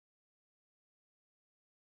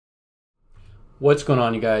What's going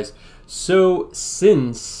on, you guys? So,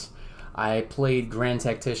 since I played Grand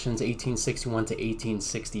Tacticians 1861 to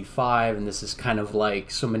 1865, and this is kind of like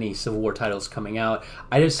so many Civil War titles coming out,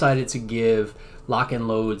 I decided to give Lock and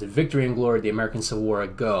Load's Victory and Glory of the American Civil War a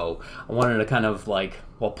go. I wanted to kind of like,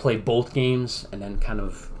 well, play both games and then kind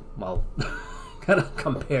of, well, kind of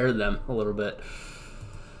compare them a little bit.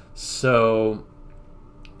 So,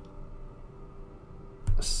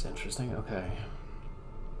 this is interesting. Okay.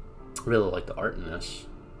 I really like the art in this.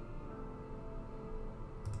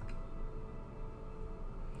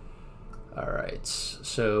 Alright,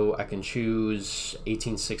 so I can choose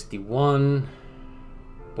 1861,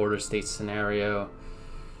 border state scenario.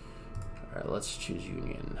 Alright, let's choose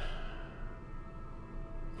Union.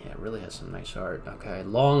 Yeah, it really has some nice art. Okay,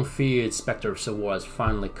 long feared specter of Civil War has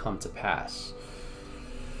finally come to pass.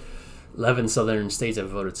 11 southern states have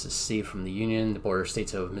voted to secede from the Union. The border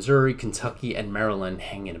states of Missouri, Kentucky, and Maryland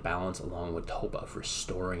hang in a balance along with hope of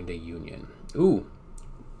restoring the Union. Ooh.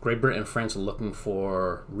 Great Britain and France are looking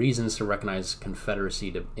for reasons to recognize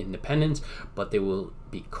Confederacy to independence, but they will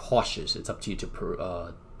be cautious. It's up to you to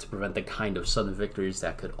prevent the kind of sudden victories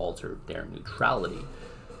that could alter their neutrality.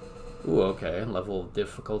 Ooh, okay. Level of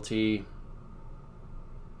difficulty.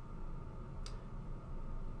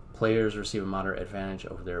 Players receive a moderate advantage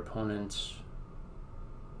over their opponents.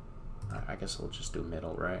 I guess we'll just do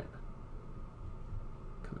middle, right?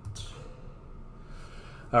 Commit.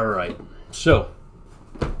 Alright, so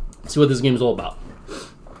let's see what this game is all about.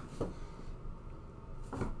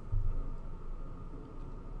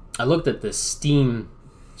 I looked at the Steam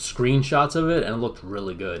screenshots of it and it looked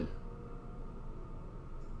really good.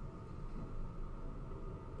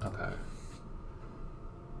 Okay.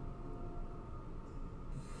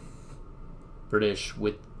 British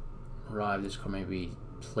with arrived. This may be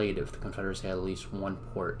played if the Confederacy had at least one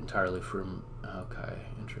port entirely from. Okay,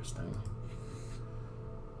 interesting.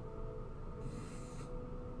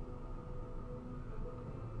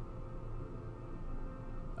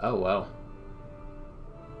 Oh wow.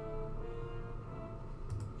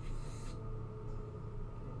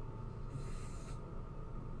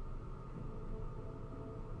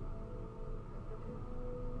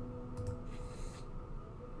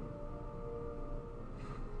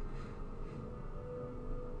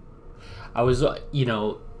 I was,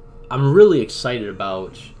 I'm really excited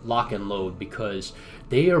about Lock and Load because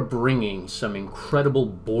they are bringing some incredible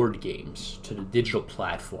board games to the digital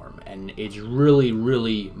platform, and it's really,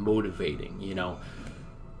 really motivating,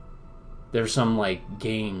 There's some, like,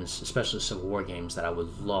 games, especially Civil War games, that I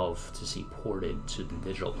would love to see ported to the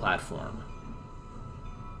digital platform.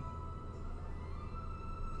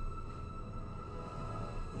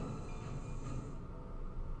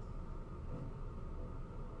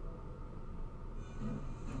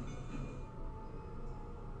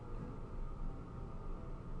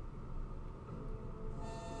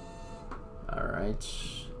 Alright.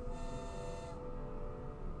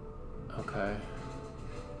 Okay.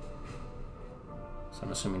 So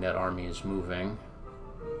I'm assuming that army is moving.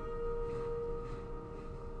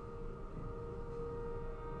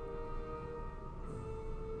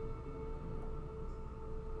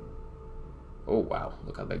 Oh wow,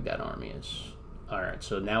 look how big that army is. Alright,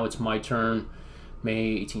 so now it's my turn.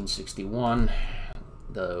 May 1861.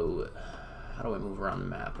 How do I move around the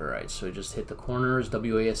map? Alright, so just hit the corners.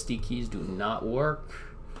 WASD keys do not work.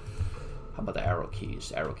 How about the arrow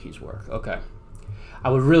keys? Arrow keys work. Okay.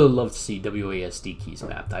 I would really love to see WASD keys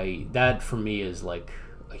mapped. That for me is like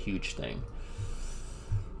a huge thing.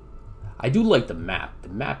 I do like the map. The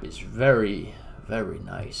map is very, very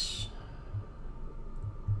nice.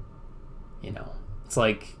 It's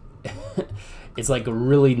like it's like a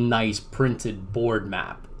really nice printed board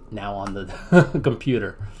map now on the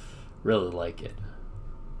computer. Really like it.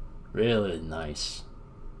 Really nice.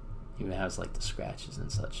 Even has like the scratches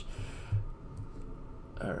and such.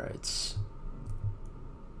 Alright.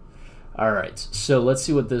 Alright, so let's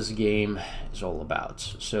see what this game is all about.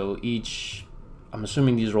 So I'm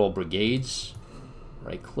assuming these are all brigades.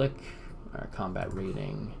 Right click. Alright, combat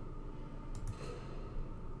rating.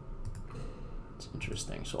 It's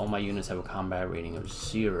interesting. So all my units have a combat rating of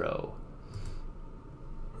 0.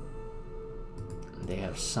 They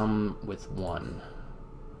have some with 1.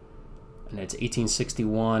 And it's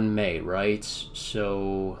 1861 May, right?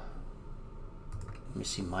 So let me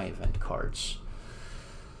see my event cards.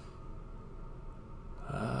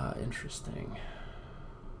 Interesting.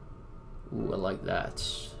 Ooh, I like that.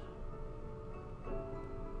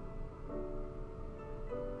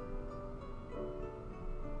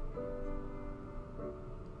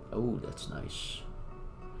 Oh, that's nice.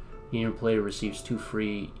 Union player receives 2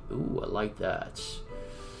 free. Ooh, I like that.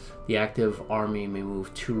 The active army may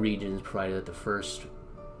move 2 regions, provided that the first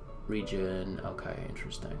region... Okay,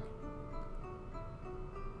 interesting.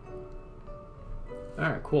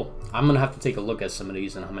 Alright, cool. I'm going to have to take a look at some of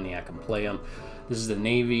these and how many I can play them. This is the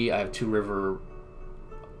Navy. I have 2 river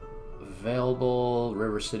available.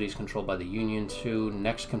 River cities controlled by the Union 2.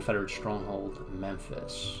 Next Confederate stronghold,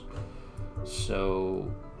 Memphis. So...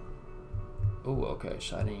 Oh, okay.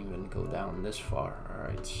 So I didn't even go down this far.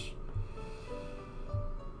 Alright.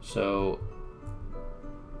 So...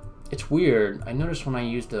 It's weird. I noticed when I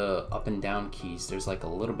use the up and down keys, there's like a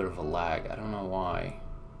little bit of a lag. I don't know why.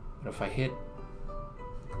 But if I hit...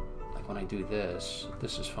 Like when I do this,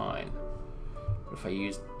 this is fine. But if I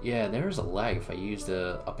use... Yeah, there's a lag if I use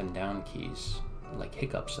the up and down keys. Like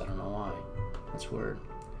hiccups, I don't know why. That's weird.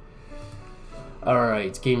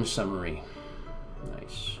 Alright, game summary.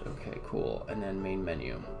 Nice. Okay, cool. And then main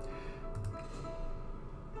menu.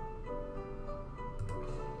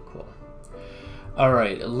 Cool.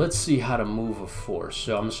 Alright, let's see how to move a force.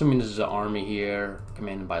 So I'm assuming this is an army here,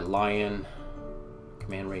 commanded by Lion.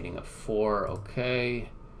 Command rating of 4, okay.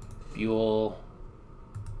 Buell.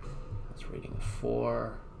 That's rating of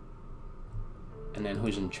 4. And then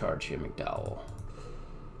who's in charge here? McDowell.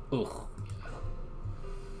 Ugh.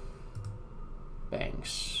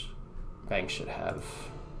 Banks. Banks should have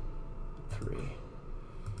 3.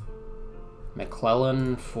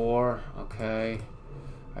 McClellan 4. Okay.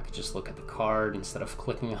 I could just look at the card instead of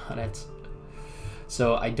clicking on it.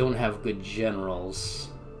 So I don't have good generals.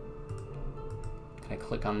 Can I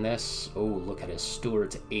click on this? Oh, look at his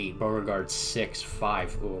Stuart's 8, Beauregard's 6,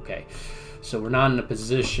 5. Oh, okay. So we're not in a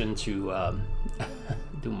position to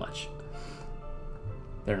do much.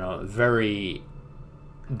 They're in a very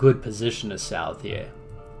good position to south here.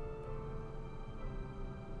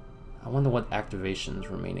 I wonder what activations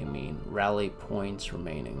remaining mean. Rally points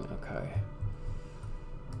remaining. Okay.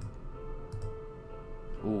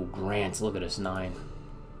 Ooh, Grant. Look at this 9.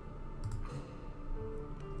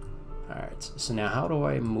 Alright, so now how do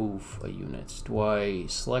I move a unit? Do I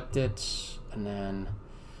select it and then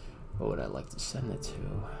what would I like to send it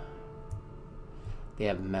to? They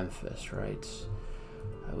have Memphis, right?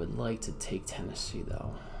 I would like to take Tennessee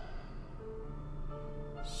though.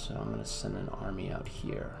 So I'm going to send an army out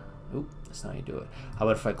here. Oop, that's not how you do it. How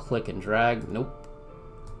about if I click and drag? Nope.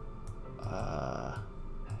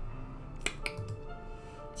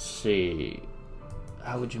 Let's see.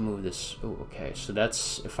 How would you move this? Oh, okay. So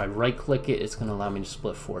that's, if I right click it, it's going to allow me to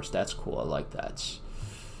split force. That's cool. I like that.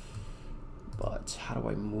 But how do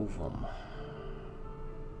I move them?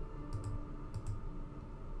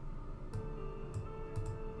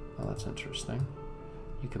 Oh, that's interesting.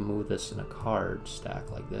 You can move this in a card stack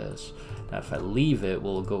like this. Now if I leave it,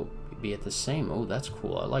 will it go be at the same? Oh, that's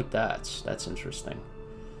cool. I like that. That's interesting.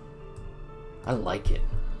 I like it.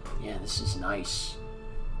 Yeah, this is nice.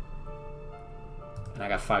 And I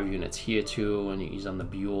got 5 units here too, and he's on the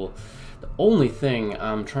Buell. The only thing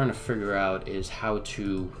I'm trying to figure out is how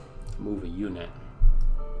to move a unit.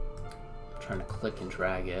 I'm trying to click and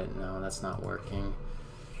drag it. No, that's not working.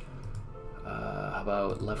 How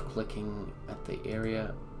about left clicking at the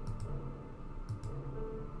area?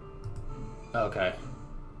 Okay.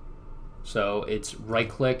 So it's right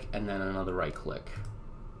click and then another right click.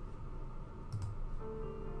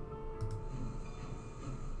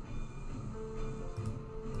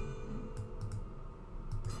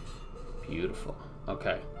 Beautiful.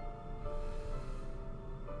 Okay.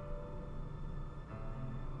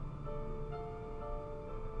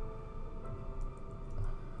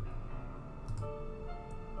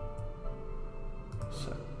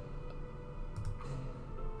 So.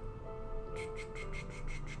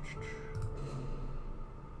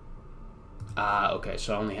 Okay,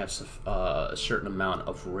 so I only have a certain amount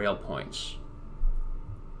of rail points.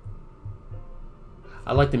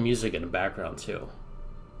 I like the music in the background too.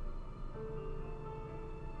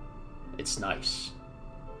 It's nice.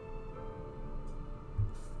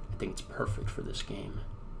 I think it's perfect for this game.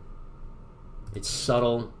 It's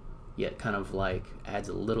subtle, yet kind of like adds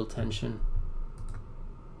a little tension,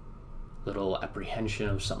 little apprehension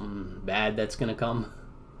of something bad that's gonna come.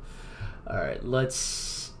 All right,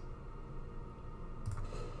 let's.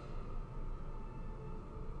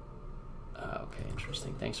 Okay,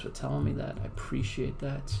 interesting. Thanks for telling me that. I appreciate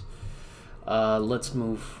that. Let's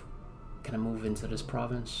move. Can I move into this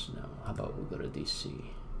province? No. How about we go to DC?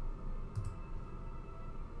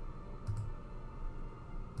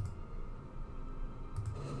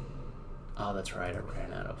 Oh, that's right. I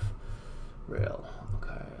ran out of rail.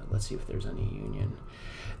 Okay. Let's see if there's any union.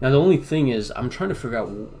 Now, the only thing is, I'm trying to figure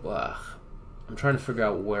out. I'm trying to figure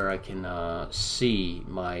out where I can see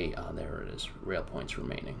my, there it is, rail points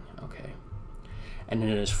remaining. Okay. And then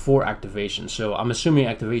there's 4 activations. So I'm assuming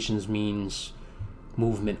activations means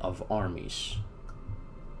movement of armies.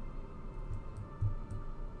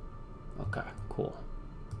 Okay, cool.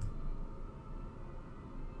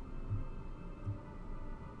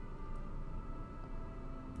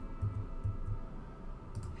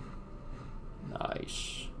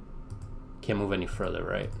 Nice. Can't move any further,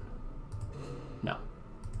 right? No.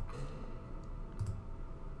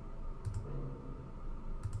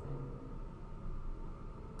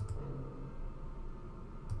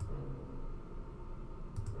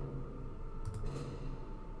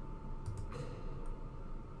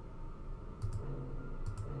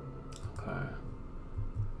 Okay.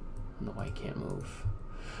 No, I can't move.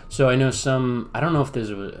 So I know some, I don't know if there's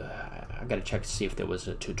I gotta check to see if there was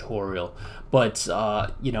a tutorial, but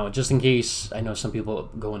you know, just in case, I know some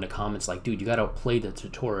people go into comments like, dude, you gotta play the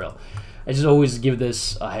tutorial. I just always give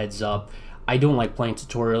this a heads up. I don't like playing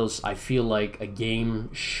tutorials. I feel like a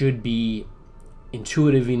game should be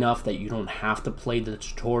intuitive enough that you don't have to play the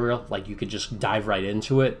tutorial, like you could just dive right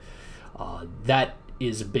into it. That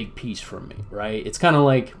is a big piece for me, right? It's kind of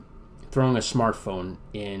like throwing a smartphone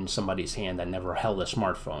in somebody's hand that never held a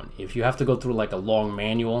smartphone. If you have to go through like a long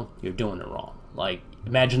manual, you're doing it wrong. Like,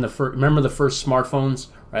 imagine remember the first smartphones,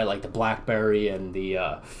 right? Like the BlackBerry and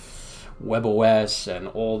the WebOS and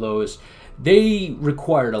all those. They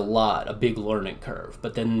required a big learning curve.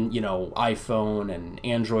 But then, you know, iPhone and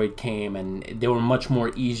Android came, and they were much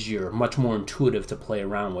more easier, much more intuitive to play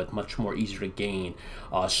around with, much more easier to gain.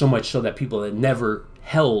 So much so that people that never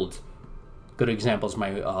held, good example is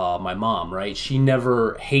my mom, right? She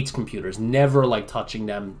never hates computers, never liked touching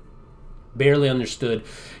them, barely understood,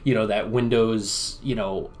 you know, that Windows, you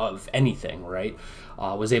know, of anything, right?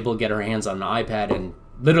 Was able to get her hands on an iPad and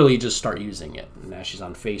literally just start using it. And now she's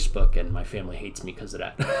on Facebook, and my family hates me because of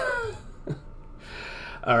that.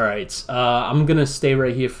 All right, I'm gonna stay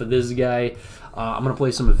right here for this guy. I'm gonna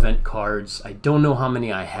play some event cards. I don't know how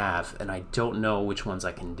many I have, and I don't know which ones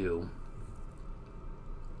I can do.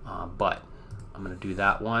 But I'm gonna do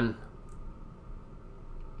that one.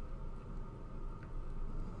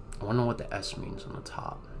 I wonder what the S means on the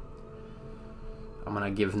top. I'm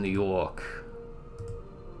gonna give New York.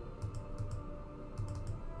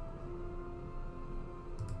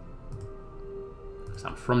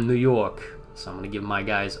 I'm from New York, so I'm gonna give my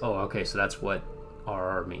guys, oh, okay, so that's what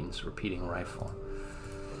RR means, repeating rifle.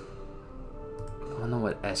 I don't know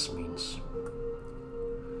what S means.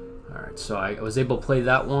 Alright, so I was able to play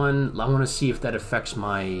that one. I want to see if that affects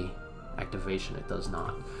my activation. It does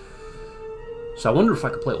not. So I wonder if I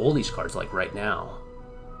could play all these cards like right now.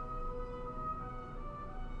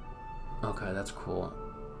 Okay, that's cool.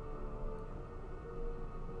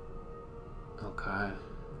 Okay.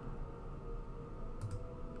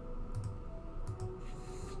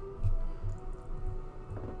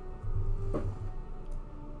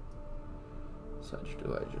 So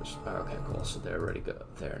do I just, okay, cool, so they're already good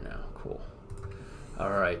there now, cool. All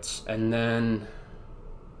right, and then,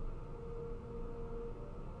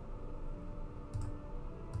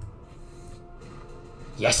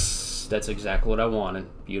 yes, that's exactly what I wanted,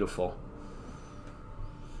 beautiful.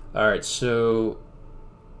 All right, so,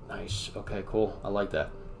 nice, okay, cool, I like that.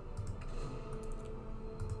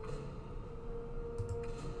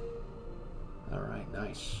 All right,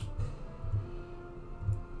 nice.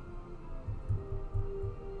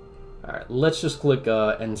 Alright, let's just click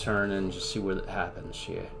end turn and just see what happens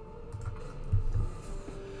here.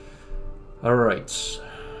 Alright,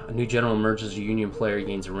 a new general emerges, a union player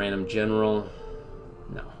gains a random general.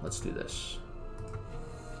 No, let's do this.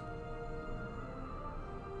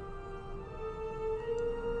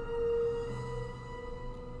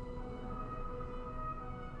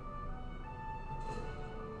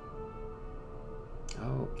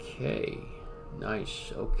 Okay,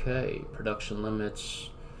 nice, okay, production limits.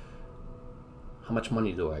 How much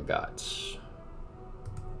money do I got?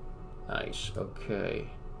 Nice, okay.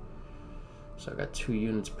 So I got 2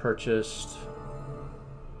 units purchased.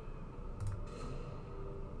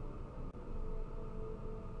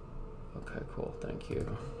 Okay, cool, thank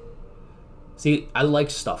you. See, I like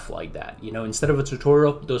stuff like that. You know, instead of a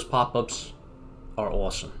tutorial, those pop-ups are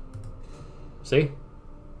awesome. See?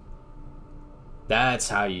 That's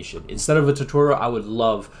how you should. Instead of a tutorial, I would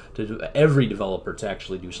love to do every developer to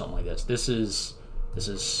actually do something like this. This is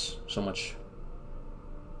so much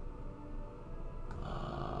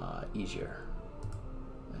easier.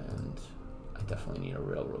 And I definitely need a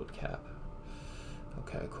railroad cap.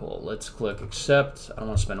 Okay, cool. Let's click accept. I don't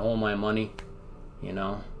want to spend all my money, you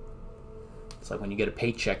know. It's like when you get a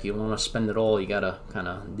paycheck, you don't want to spend it all. You gotta kind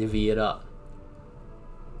of divvy it up.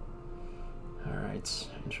 All right,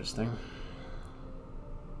 interesting.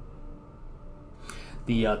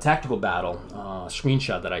 The tactical battle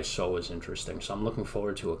screenshot that I saw was interesting, so I'm looking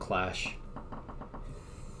forward to a clash.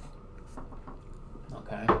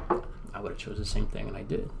 Okay, I would have chose the same thing, and I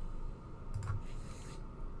did.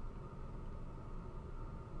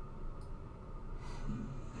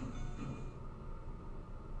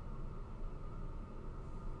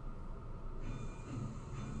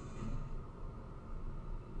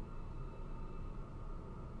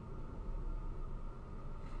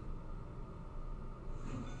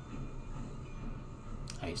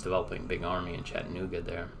 He's developing a big army in Chattanooga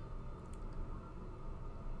there.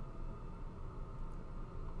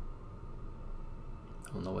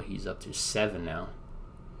 I don't know what he's up to. 7 now.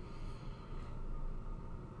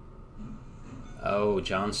 Oh,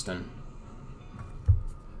 Johnston.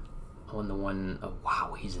 Oh, and the one... Oh,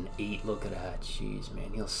 wow, he's an 8. Look at that. Jeez,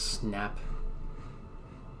 man. He'll snap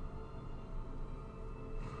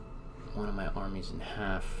one of my armies in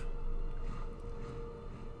half.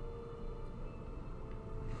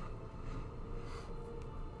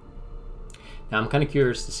 Now, I'm kind of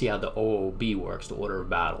curious to see how the OOB works, the order of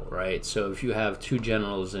battle, right? So if you have 2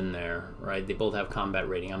 generals in there, right, they both have combat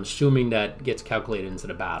rating. I'm assuming that gets calculated into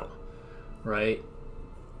the battle, right?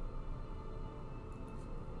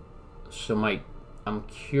 So I'm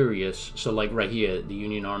curious. So like right here, the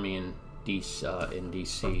Union Army in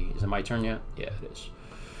DC. Is it my turn yet? Yeah, it is.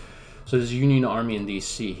 So there's a Union Army in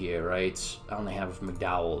DC here, right? I only have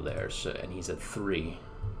McDowell there, so, and he's at 3.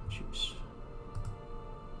 Jeez.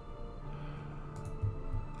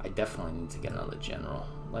 I definitely need to get another general.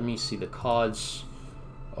 Let me see the cards.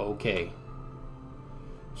 Okay.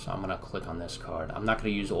 So I'm going to click on this card. I'm not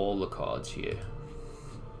going to use all the cards here.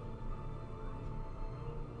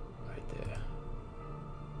 Right there.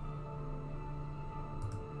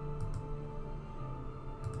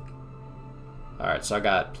 Alright, so I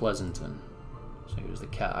got Pleasanton. So he was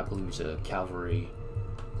I believe he was a cavalry.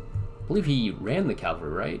 I believe he ran the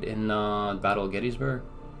cavalry, right? In Battle of Gettysburg.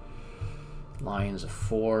 Lions of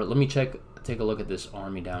 4. Let me take a look at this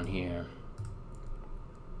army down here.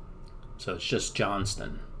 So it's just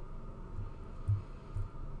Johnston.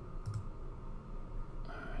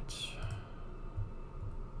 Alright.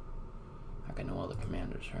 I got no other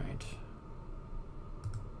commanders, right?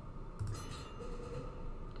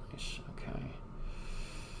 Nice, okay.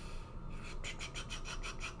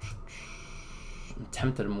 I'm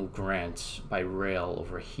tempted to move Grant by rail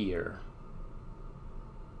over here.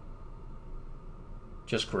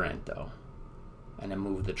 Just Grant, though, and then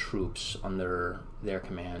move the troops under their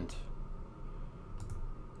command.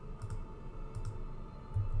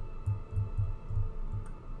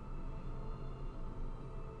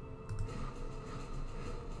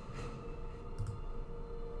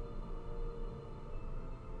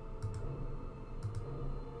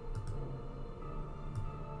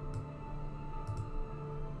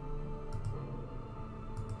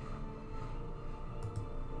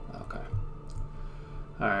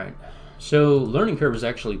 Alright, so learning curve is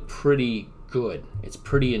actually pretty good. It's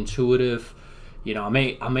pretty intuitive. You know,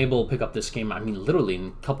 I'm able to pick up this game, I mean, literally in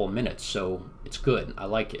a couple of minutes, so it's good. I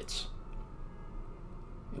like it.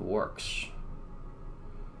 It works.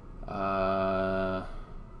 Go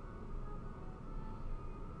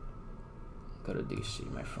to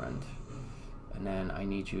DC, my friend. And then I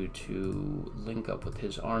need you to link up with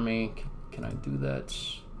his army. Can I do that?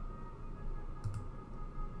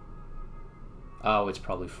 Oh, it's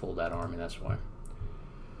probably full, that army, that's why.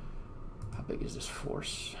 How big is this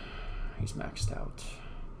force? He's maxed out.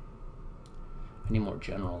 I need more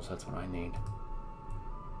generals, that's what I need.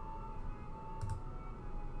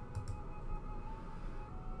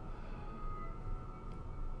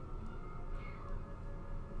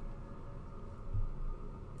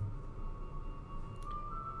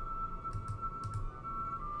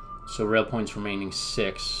 So rail points remaining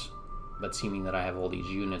 6. But seeming that I have all these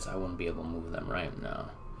units, I wouldn't be able to move them right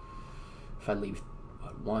now. If I leave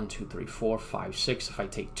 1, 2, 3, 4, 5, 6, if I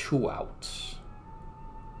take 2 out,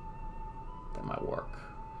 that might work.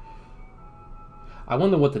 I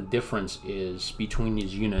wonder what the difference is between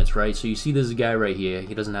these units, right? So you see this guy right here,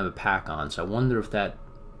 he doesn't have a pack on, so I wonder if that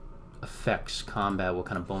affects combat, what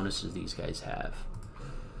kind of bonuses these guys have.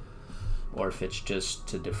 Or if it's just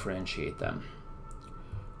to differentiate them.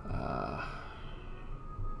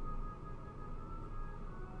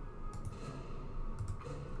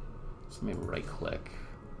 So maybe right click.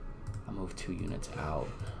 I'll move 2 units out.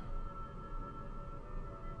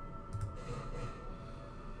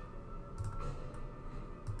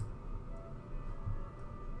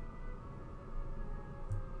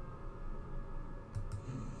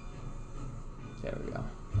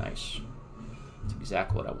 Nice. That's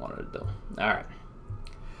exactly what I wanted to do. Alright.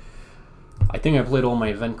 I think I played all my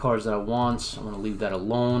event cards that I want. I'm going to leave that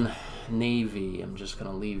alone. Navy, I'm just going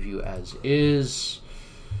to leave you as is.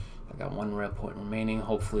 I got 1 red point remaining.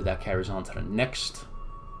 Hopefully that carries on to the next.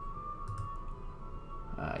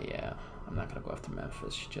 Yeah, I'm not going to go after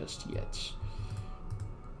Memphis just yet.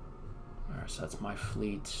 Alright, so that's my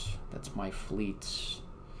fleet. That's my fleet.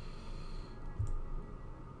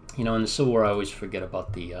 You know, in the Civil War, I always forget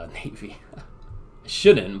about the Navy. I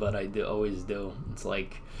shouldn't, but I always do. It's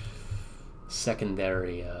like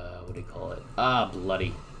secondary, what do you call it? Ah,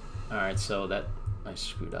 bloody. Alright, so that, I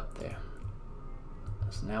screwed up there.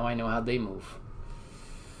 So now I know how they move.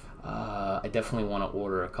 I definitely want to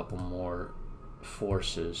order a couple more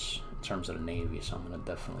forces in terms of the Navy, so I'm going to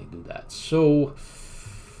definitely do that. So,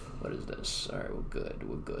 what is this? Alright, we're good,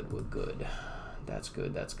 we're good, we're good. That's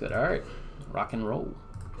good, that's good. Alright, rock and roll.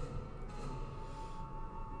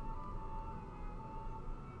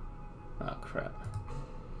 Oh, crap.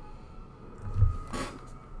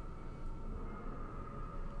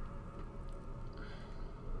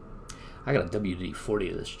 I got a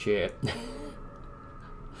WD-40 of this chair.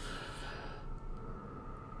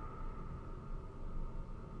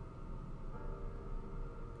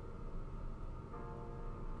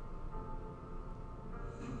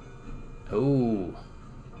 Oh.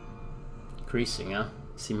 Increasing, huh?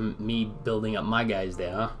 See me building up my guys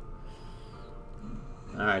there, huh?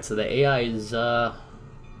 Alright, so the AI is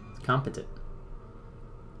competent.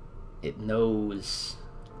 It knows.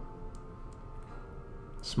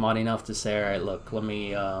 Smart enough to say, alright, look, let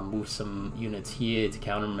me move some units here to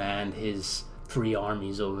countermand his 3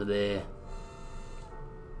 armies over there.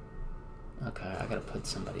 Okay, I gotta put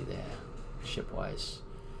somebody there, shipwise.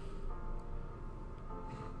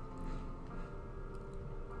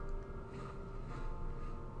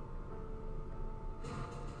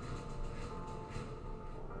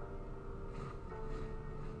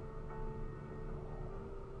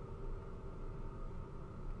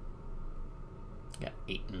 Got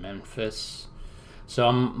 8 in Memphis.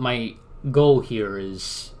 So my goal here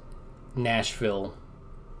is Nashville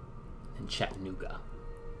and Chattanooga.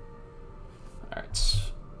 Alright.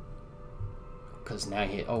 Because now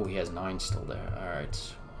he has 9 still there.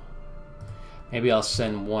 Alright. Maybe I'll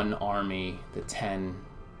send 1 army, the 10.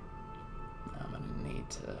 I'm going to need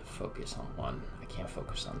to focus on 1. I can't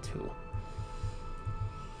focus on 2.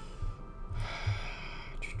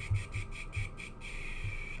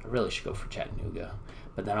 I really should go for Chattanooga,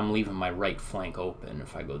 but then I'm leaving my right flank open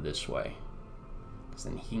if I go this way, because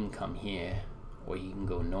then he can come here, or he can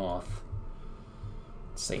go north,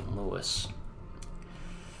 St. Louis.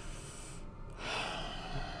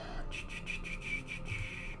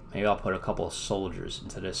 Maybe I'll put a couple of soldiers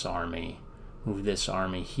into this army, move this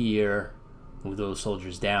army here, move those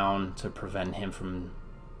soldiers down to prevent him from,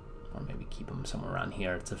 or maybe keep him somewhere around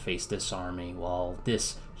here to face this army while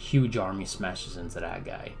this huge army smashes into that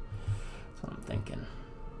guy. That's what I'm thinking.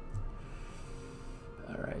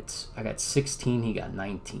 Alright, I got 16, he got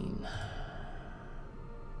 19.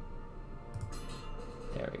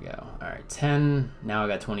 There we go. Alright, 10. Now I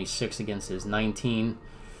got 26 against his 19.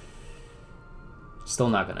 Still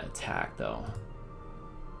not going to attack, though.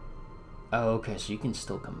 Oh, okay, so you can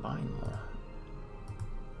still combine more.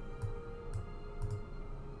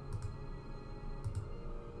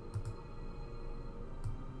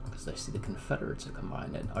 I see the Confederates are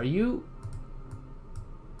combined in. Are you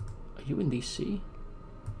in DC?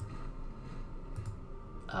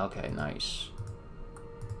 Okay, nice.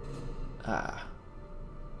 Ah.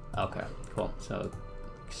 Okay, cool. So it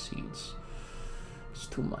exceeds. It's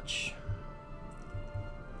too much.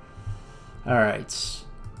 Alright.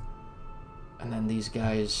 And then these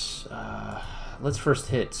guys, let's first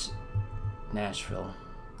hit Nashville.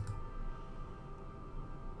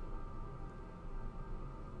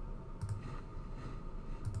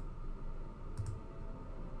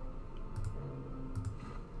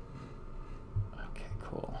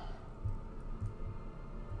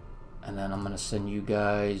 And then I'm going to send you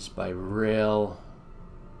guys by rail.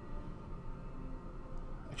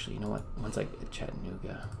 Actually, you know what? Once I get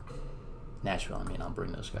Chattanooga, Nashville, I mean, I'll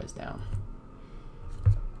bring those guys down.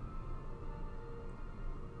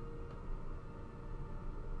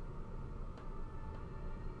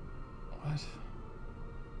 What?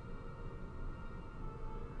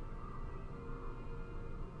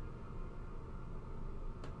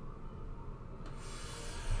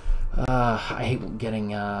 I hate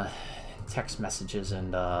getting text messages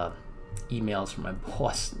and emails from my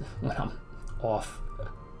boss when I'm off.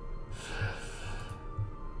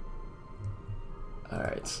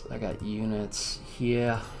 Alright, I got units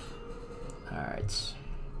here. Alright.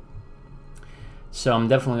 So I'm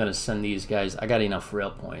definitely going to send these guys. I got enough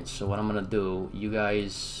rail points. So what I'm going to do, you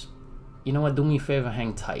guys, you know what, do me a favor,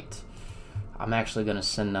 hang tight. I'm actually going to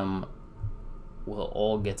send them, we'll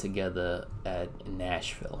all get together at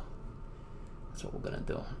Nashville. That's what we're going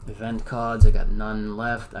to do. Event cards, I got none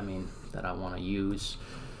left, I mean, that I want to use.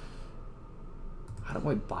 How do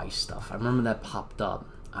I buy stuff? I remember that popped up.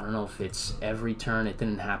 I don't know if it's every turn. It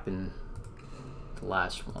didn't happen the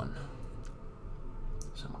last one.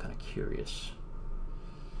 So I'm kind of curious.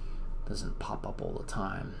 Doesn't pop up all the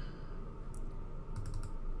time.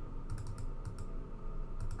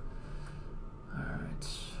 All right.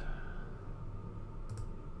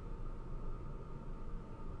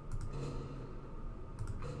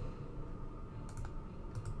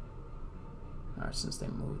 All right, since they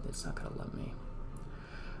moved, it's not gonna let me.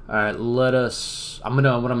 All right, let us. What I'm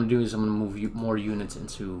gonna do is I'm gonna move more units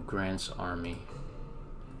into Grant's army,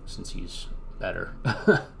 since he's better.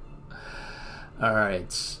 All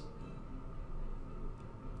right.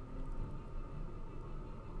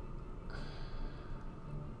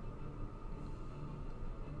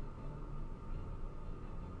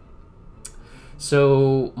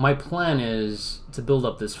 So my plan is to build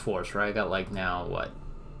up this force, right? I got like now what,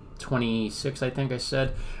 26, I think I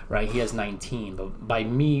said, right? He has 19, but by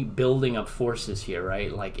me building up forces here,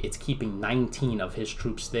 right, like it's keeping 19 of his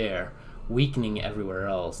troops there, weakening everywhere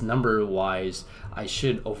else. Number wise, I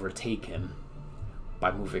should overtake him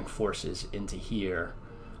by moving forces into here.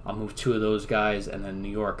 I'll move 2 of those guys, and then New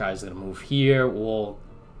York guys are gonna move here. We'll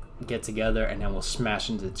get together, and then we'll smash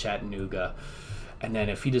into Chattanooga. And then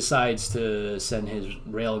if he decides to send his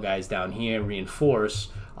rail guys down here, reinforce,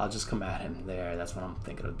 I'll just come at him there. That's what I'm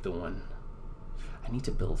thinking of doing. I need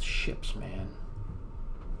to build ships, man.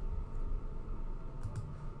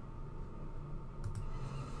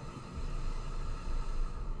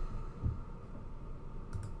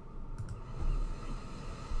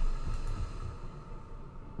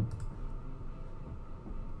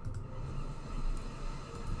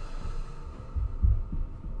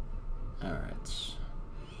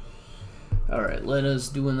 All right, let us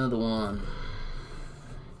do another one.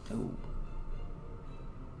 Ooh.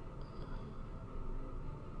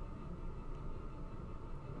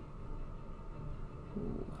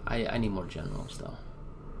 Ooh. I need more generals, though.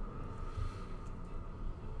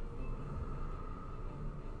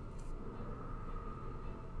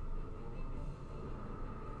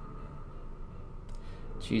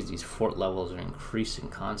 Jeez, these fort levels are increasing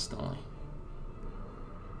constantly.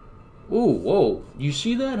 Ooh, whoa. You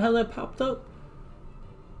see that? How that popped up?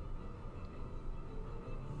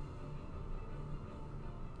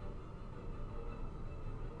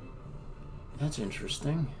 That's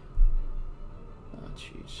interesting. Oh,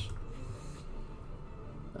 jeez.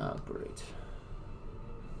 Oh, great.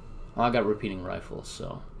 Oh, I got repeating rifles,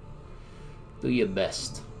 so do your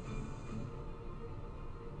best.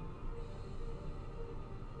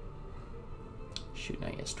 Shoot, now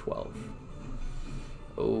he has 12.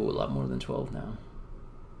 Oh, a lot more than 12 now.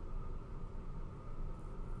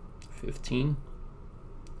 15.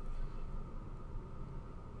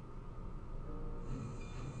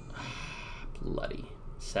 Bloody.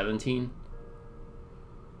 17.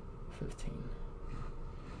 15.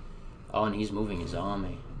 Oh, and he's moving his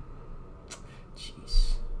army.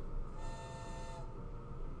 Jeez.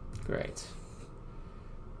 Great.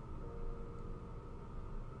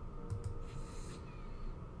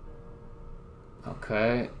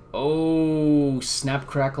 Okay. Oh, snap,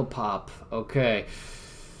 crackle, pop. Okay.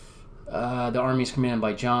 The army is commanded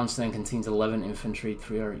by Johnston, contains 11 infantry,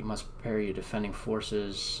 3 are. You must prepare your defending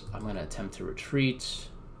forces. I'm going to attempt to retreat.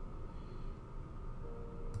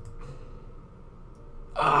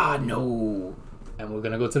 Ah, no. And we're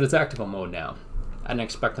going to go to the tactical mode now. I didn't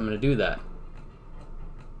expect him to do that.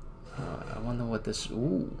 I wonder what this...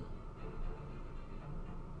 Ooh.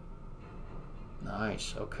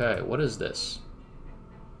 Nice. Okay, what is this?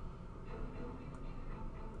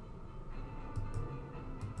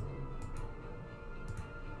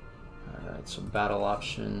 Alright, so battle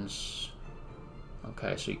options.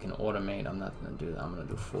 Okay, so you can automate. I'm not going to do that. I'm going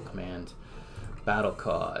to do full command. Battle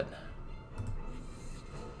card.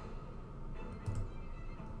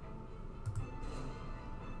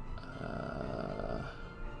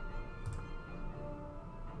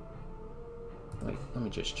 Wait, let me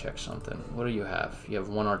just check something. What do you have? You have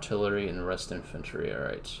 1 artillery and the rest infantry.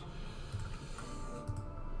 Alright.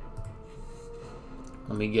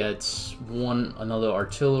 Let me get another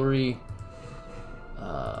artillery.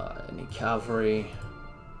 Any cavalry.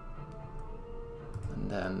 And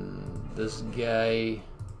then this guy.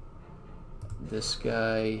 This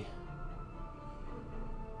guy.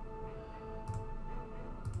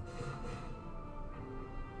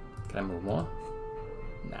 Can I move more?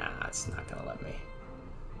 Nah, it's not gonna let me.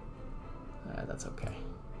 That's okay.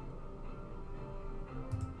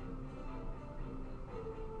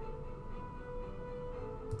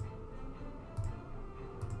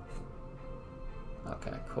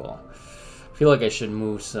 Okay, cool. I feel like I should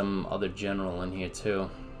move some other general in here too.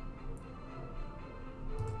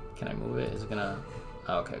 Can I move it? Is it gonna...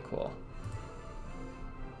 Okay, cool.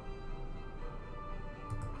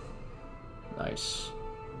 Nice.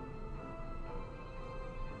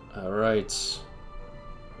 Alright. So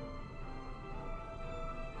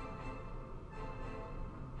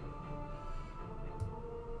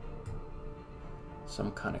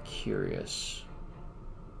I'm kind of curious.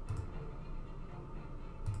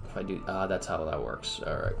 If I do... that's how that works.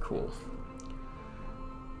 Alright, cool.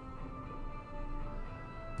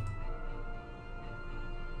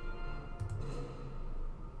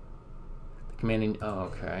 The commanding... Oh,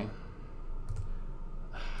 okay.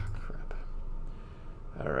 Crap.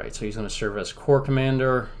 Alright, so he's going to serve as Corps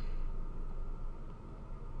Commander.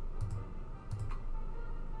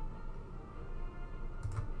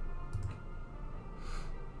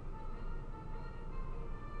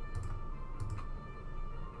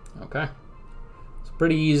 Okay, it's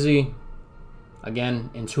pretty easy. Again,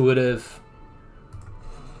 intuitive.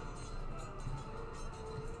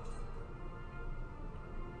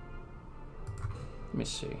 Let me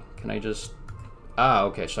see. Can I just...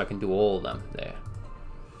 okay, so I can do all of them there.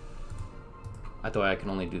 I thought I can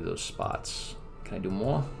only do those spots. Can I do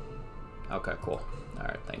more? Okay, cool.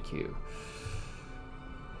 Alright, thank you.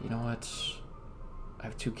 You know what? I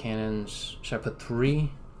have 2 cannons. Should I put 3?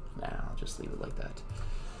 Nah, I'll just leave it like that.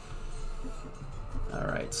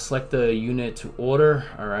 Alright, select the unit to order.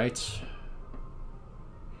 Alright.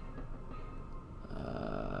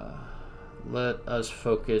 Let us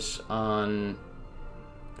focus on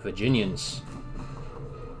Virginians.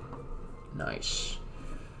 Nice.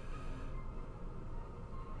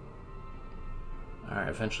 Alright,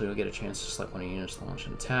 eventually we'll get a chance to select one of the units to launch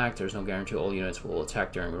an attack. There's no guarantee all units will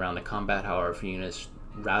attack during a round of combat. However, if a unit is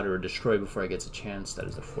routed or destroyed before it gets a chance, that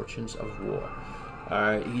is the fortunes of war.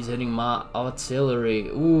 Alright, he's hitting my artillery.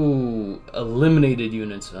 Ooh, eliminated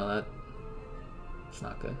units. Oh, that's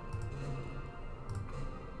not good.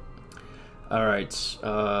 Alright,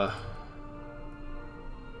 so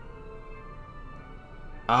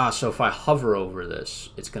if I hover over this,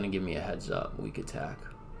 it's going to give me a heads up. Weak attack.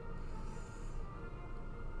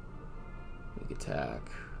 Weak attack.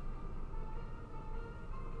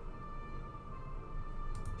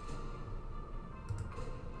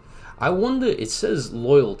 I wonder, it says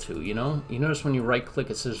loyal to, you know? You notice when you right click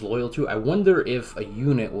it says loyal to? I wonder if a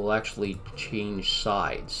unit will actually change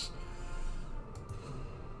sides.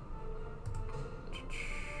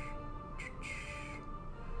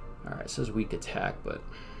 Alright, it says weak attack, but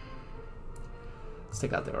let's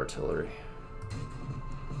take out the artillery.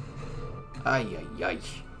 Ay, ay, ay.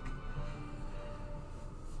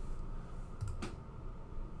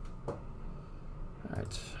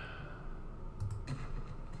 Alright.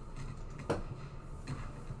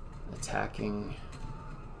 Attacking.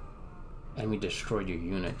 Enemy destroyed your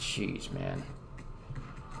unit. Jeez, man.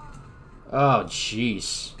 Oh,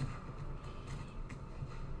 jeez.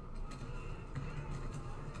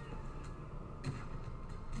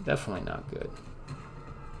 Definitely not good.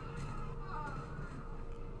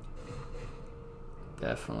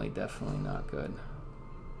 Definitely not good.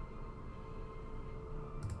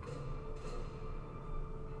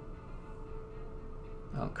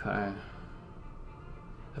 Okay.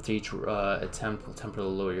 After each attempt will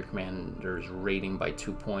temporarily lower your commander's rating by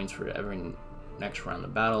 2 points for every next round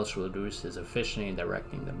of battle. This will reduce his efficiency in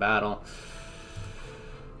directing the battle.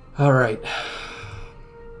 Alright.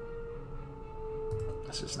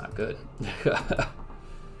 This is not good.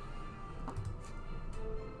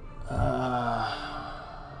 My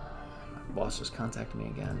boss is contacting me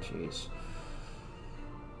again, jeez.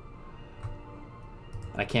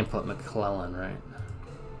 I can't put McClellan, right?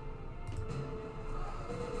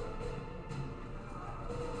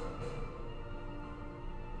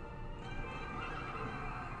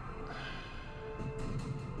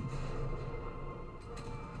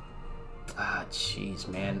 Ah, jeez,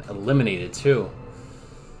 man. Eliminated, too.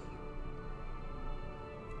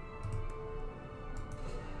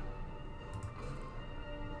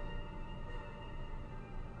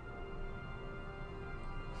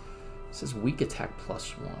 It says weak attack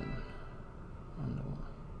 +1.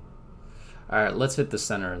 Alright, let's hit the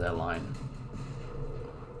center of that line.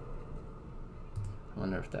 I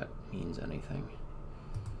wonder if that means anything.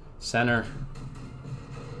 Center.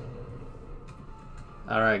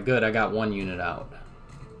 Alright, good. I got 1 unit out.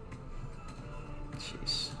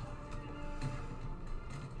 Jeez.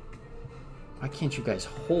 Why can't you guys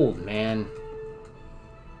hold, man?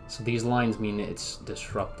 So these lines mean it's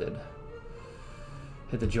disrupted.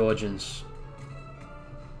 Hit the Georgians.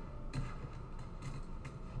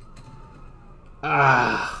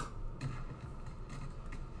 Ah!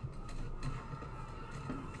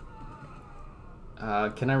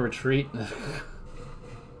 Can I retreat?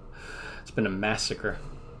 It's been a massacre.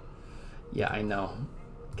 Yeah, I know.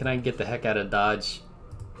 Can I get the heck out of Dodge?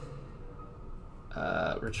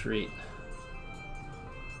 Retreat.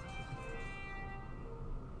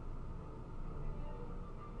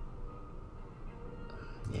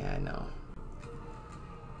 Yeah, I know.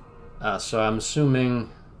 So I'm assuming...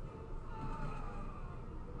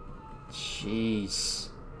 Jeez.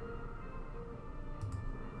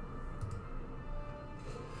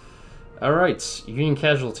 Alright, Union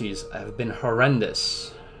casualties have been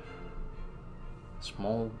horrendous.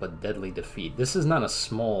 Small but deadly defeat. This is not a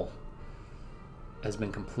small. Has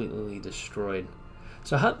been completely destroyed.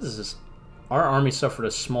 So how does this... Our army suffered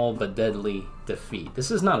a small but deadly defeat.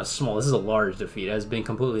 This is not a small, this is a large defeat. It has been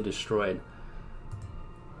completely destroyed.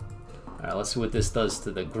 Alright, let's see what this does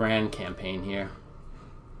to the grand campaign here.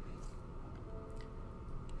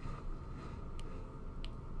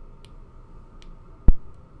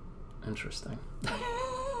 Interesting.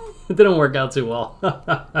 It didn't work out too well.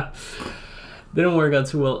 Didn't work out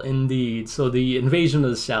too well indeed. So the invasion of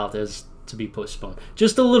the South is to be postponed.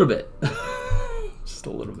 Just a little bit. Just a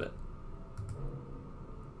little bit.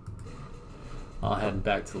 I'll head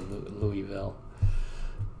back to Louisville.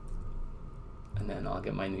 And then I'll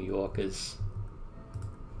get my New Yorkers.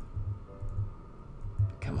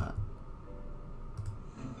 Come on.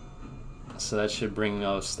 So that should bring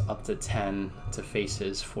us up to 10 to face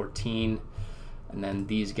his 14. And then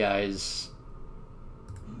these guys...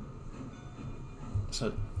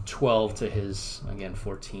 So 12 to his, again,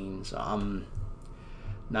 14. So I'm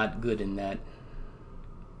not good in that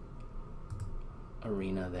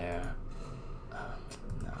arena there.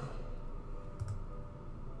 No.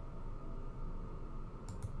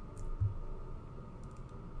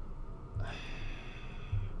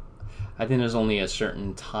 I think there's only a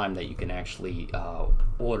certain time that you can actually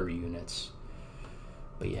order units.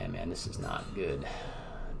 But yeah, man, this is not good.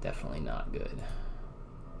 Definitely not good.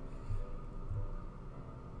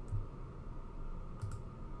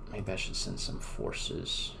 Maybe I should send some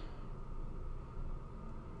forces.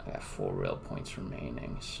 I got 4 rail points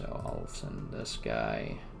remaining, so I'll send this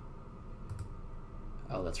guy.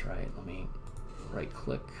 Oh, that's right. Let me right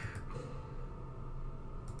click.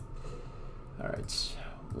 All right,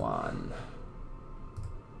 1,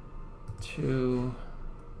 2,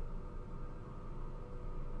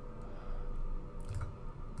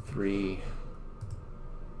 3,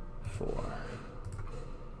 4.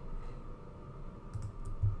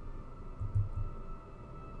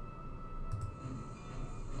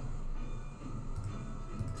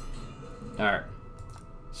 All right.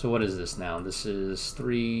 So what is this now? This is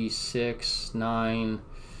 3, 6, 9,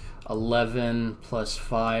 11 plus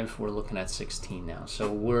 5. We're looking at 16 now.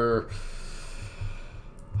 So we're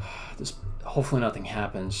this. Hopefully nothing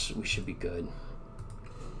happens. We should be good.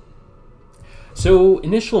 So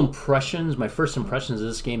initial impressions. My first impressions of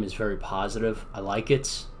this game is very positive. I like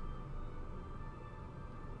it.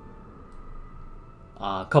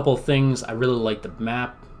 A couple of things. I really like the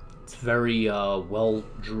map. It's very well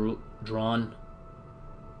drawn.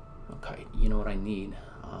 Okay, you know what I need?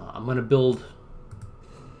 I'm gonna build.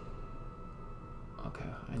 Okay,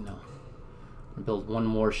 I know. I'm gonna build 1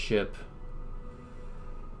 more ship,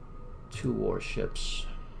 2 warships.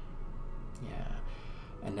 Yeah,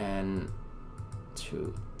 and then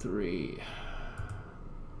 2, 3.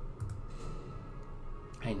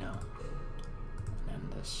 I know. And then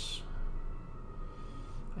this.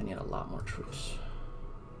 I need a lot more troops.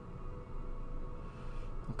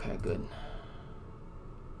 Okay, good.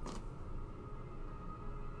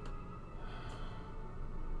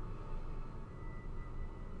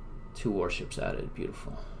 Two warships added.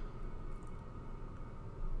 Beautiful.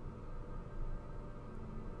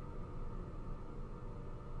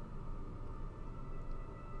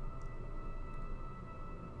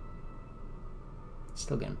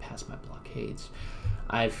 Still getting past my blockades.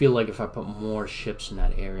 I feel like if I put more ships in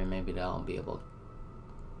that area, maybe that'll be able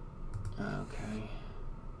to... Okay.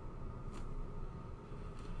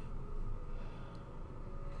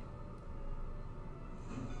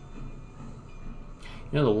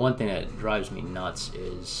 You know, the one thing that drives me nuts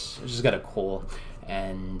is I just got a call,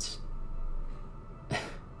 and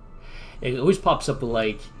it always pops up with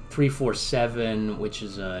like 347, which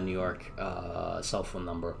is a New York cell phone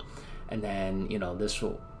number, and then you know this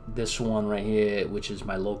one right here, which is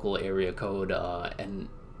my local area code, and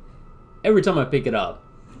every time I pick it up,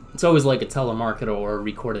 it's always like a telemarketer or a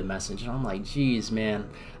recorded message. And I'm like, geez, man.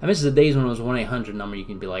 I miss the days when it was a 1-800 number. You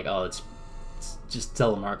can be like, oh, it's just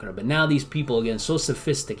telemarketer. But now these people are getting so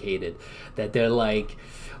sophisticated that they're like,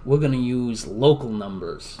 we're going to use local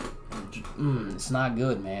numbers. It's not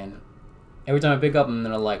good, man. Every time I pick up and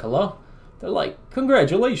they're like, hello? They're like,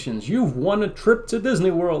 congratulations, you've won a trip to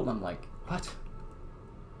Disney World. And I'm like, what?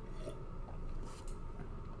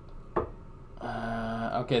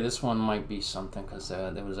 Okay, this one might be something because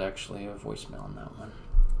there was actually a voicemail on that one.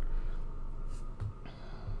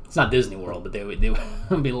 It's not Disney World, but they would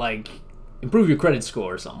be like, improve your credit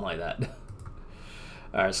score or something like that.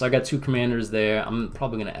 All right, so I got 2 commanders there. I'm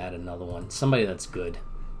probably going to add another one. Somebody that's good.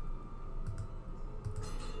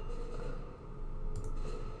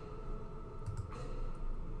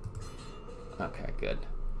 Okay, good.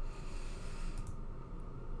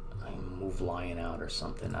 I can move Lion out or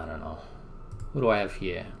something. I don't know. Who do I have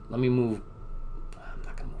here? Let me move. I'm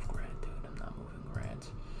not going to move Grant, dude. I'm not moving Grant.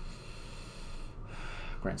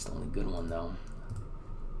 Grant's the only good one, though.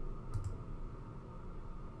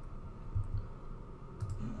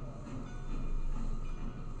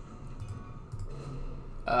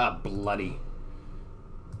 Ah, bloody.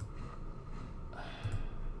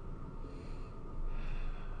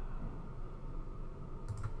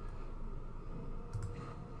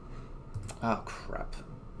 Oh, crap.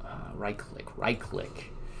 Right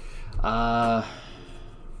click. I'll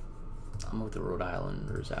move the Rhode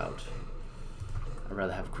Islanders out. I'd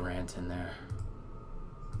rather have Grant in there.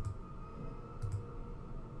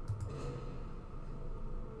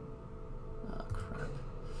 Oh, crap.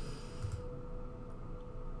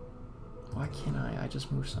 Why can't I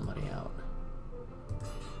just move somebody out?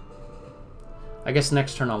 I guess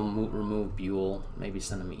next turn I'll remove Buell. Maybe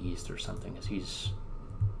send him east or something, because he's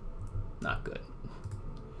not good.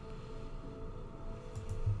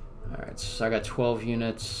 Alright, so I got 12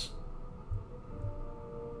 units.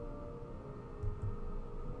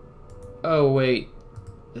 Oh, wait.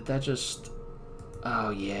 Did that just...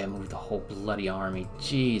 Oh, yeah, move the whole bloody army.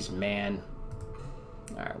 Jeez, man.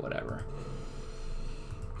 Alright, whatever.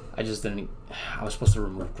 I just didn't... I was supposed to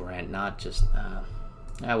remove Grant, not just...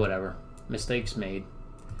 whatever. Mistakes made.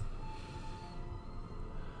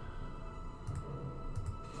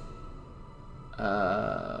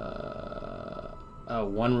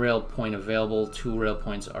 One rail point available. 2 rail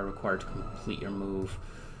points are required to complete your move.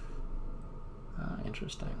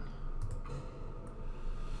 Interesting.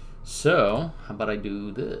 So, how about I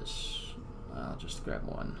do this? I'll just grab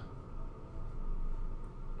one.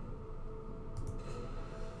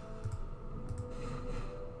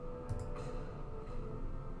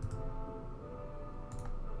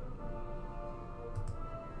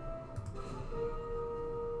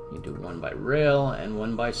 You do one by rail and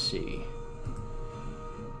one by sea.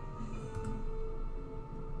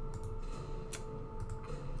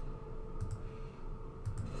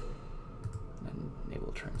 And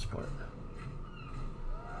naval transport.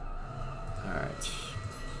 Alright.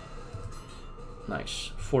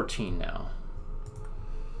 Nice. 14 now.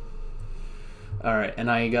 Alright,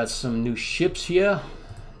 and I got some new ships here.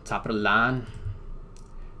 Top of the line.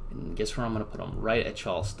 And guess where I'm going to put them? Right at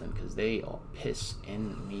Charleston, because they are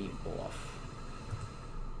pissing me off.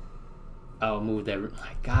 I'll move that.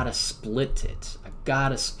 I gotta split it. I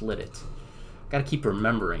gotta keep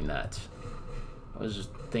remembering that. I always just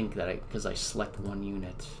think that because I select one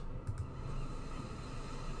unit.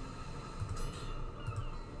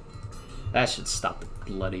 That should stop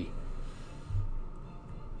the bloody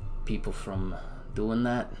people from doing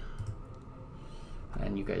that.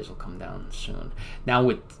 And you guys will come down soon. Now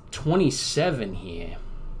with 27 here,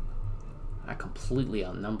 I completely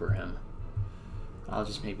outnumber him. I'll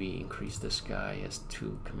just maybe increase this guy as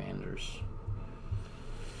 2 commanders.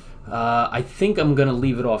 I think I'm gonna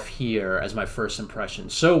leave it off here as my first impression.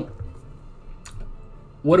 So,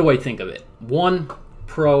 what do I think of it? One,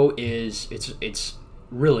 pro is it's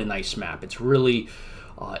really nice map. It's really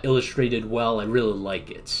illustrated well. I really like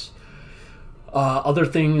it. Other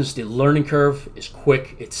things, the learning curve is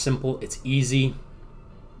quick, it's simple, it's easy.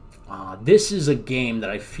 This is a game that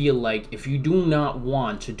I feel like if you do not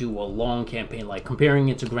want to do a long campaign, like comparing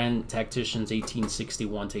it to Grand Tactician's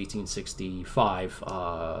 1861 to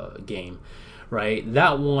 1865 game, right?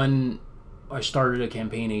 That one, I started a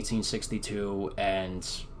campaign in 1862, and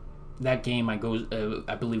that game I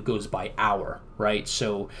believe goes by hour, right?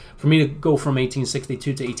 So for me to go from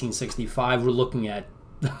 1862 to 1865, we're looking at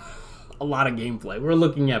a lot of gameplay. We're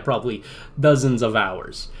looking at probably dozens of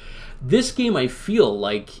hours. This game, I feel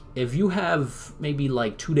like if you have maybe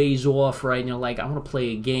like 2 days off, right, and you're like, I want to play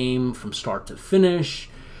a game from start to finish,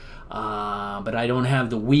 But I don't have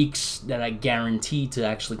the weeks that I guarantee to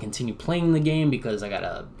actually continue playing the game because I got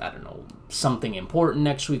I don't know, something important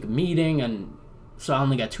next week, a meeting, and so I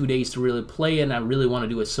only got 2 days to really play it, and I really want to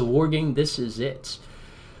do a Civil War game. This is it.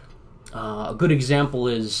 A good example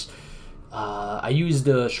is I use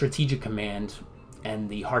the strategic command and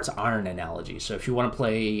the Hearts of Iron analogy. So if you want to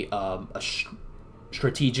play a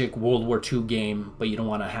strategic World War II game, but you don't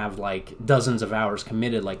want to have like dozens of hours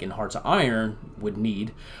committed like in Hearts of Iron would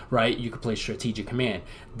need, right? You could play Strategic Command.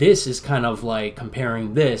 This is kind of like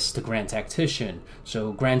comparing this to Grand Tactician.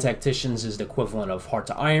 So Grand Tacticians is the equivalent of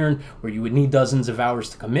Hearts of Iron, where you would need dozens of hours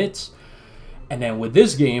to commit. And then with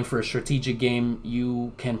this game, for a strategic game,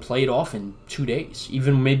 you can play it off in 2 days,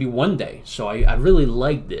 even maybe 1 day. So I really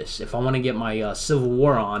like this. If I want to get my Civil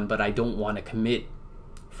War on, but I don't want to commit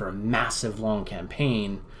for a massive long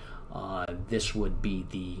campaign, this would be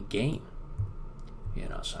the game. You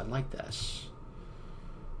know, so I like this.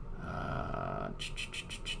 I'm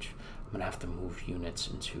gonna have to move units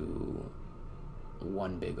into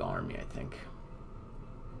one big army, I think,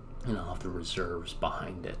 and I'll have the reserves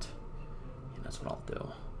behind it. And that's what I'll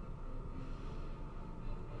do.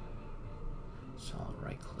 So I'll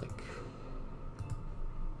right click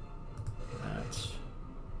that.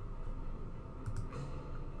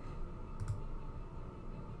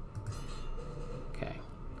 Okay.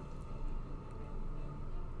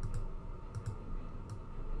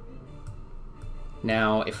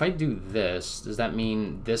 Now, if I do this, does that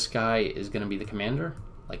mean this guy is going to be the commander?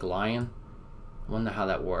 Like Lion? I wonder how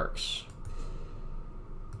that works.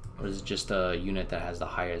 Or is it just a unit that has the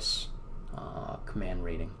highest command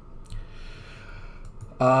rating?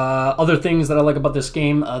 Other things that I like about this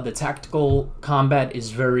game, the tactical combat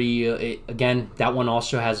is very, again, that one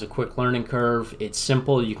also has a quick learning curve. It's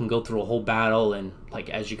simple. You can go through a whole battle in,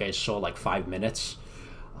 like, as you guys saw, like 5 minutes.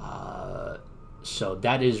 So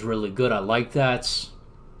that is really good. I like that.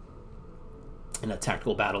 In a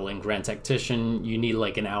tactical battle in Grand Tactician, you need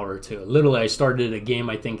like an hour or two. Literally, I started a game,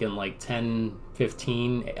 I think, in like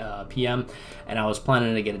 10:15 p.m. and I was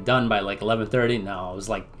planning to get it done by like 11:30. No, it was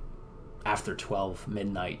like after 12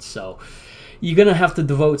 midnight. So you're gonna have to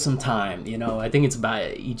devote some time. You know, I think it's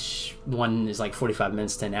about, each one is like 45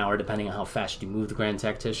 minutes to an hour, depending on how fast you move. The Grand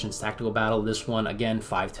Tactician's tactical battle. This one, again,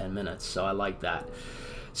 5-10 minutes. So I like that.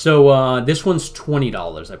 So this one's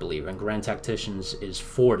 $20, I believe, and Grand Tactician's is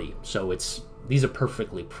 $40. So these are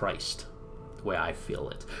perfectly priced, the way I feel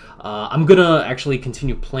it. I'm gonna actually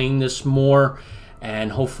continue playing this more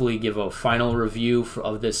and hopefully give a final review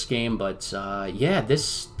of this game. But yeah,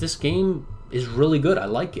 this game is really good. I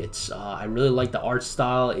like it. I really like the art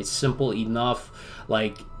style. It's simple enough.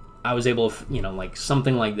 Like, I was able to, you know, like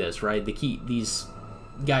something like this, right? These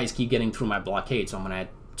guys keep getting through my blockade, so I'm gonna add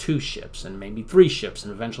 2 ships and maybe 3 ships,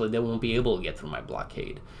 and eventually they won't be able to get through my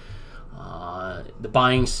blockade. The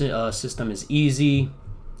buying system is easy.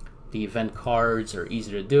 The event cards are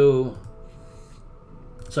easy to do.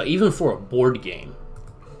 So even for a board game,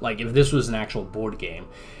 like if this was an actual board game,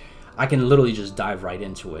 I can literally just dive right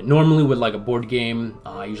into it. Normally with like a board game,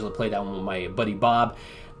 I usually play that one with my buddy Bob.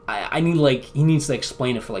 I need, like, he needs to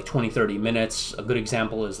explain it for like 20-30 minutes. A good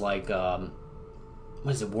example is like, what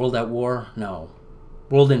is it, World at War? No.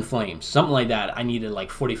 World in Flames, something like that. I needed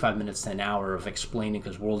like 45 minutes to an hour of explaining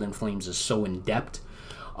because World in Flames is so in-depth.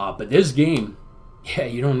 But this game, yeah,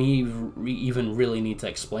 you don't even really need to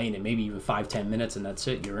explain it. Maybe even 5-10 minutes and that's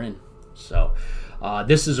it, you're in. So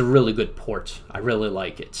this is a really good port. I really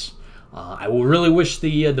like it. I will really wish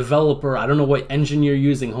the developer, I don't know what engine you're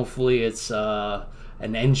using. Hopefully it's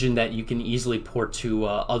an engine that you can easily port to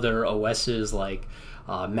other OSs like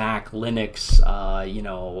Mac, Linux, you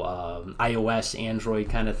know, iOS, Android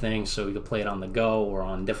kind of thing, so you can play it on the go or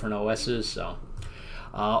on different OSs. So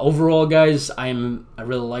overall, guys, I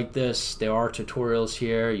really like this. There are tutorials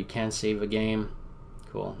here. You can save a game.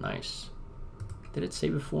 Cool, nice. Did it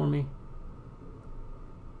save it for me?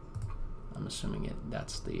 I'm assuming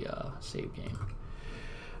that's the save game.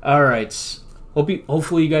 All right.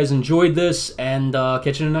 Hopefully you guys enjoyed this, and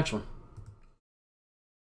catch you in the next one.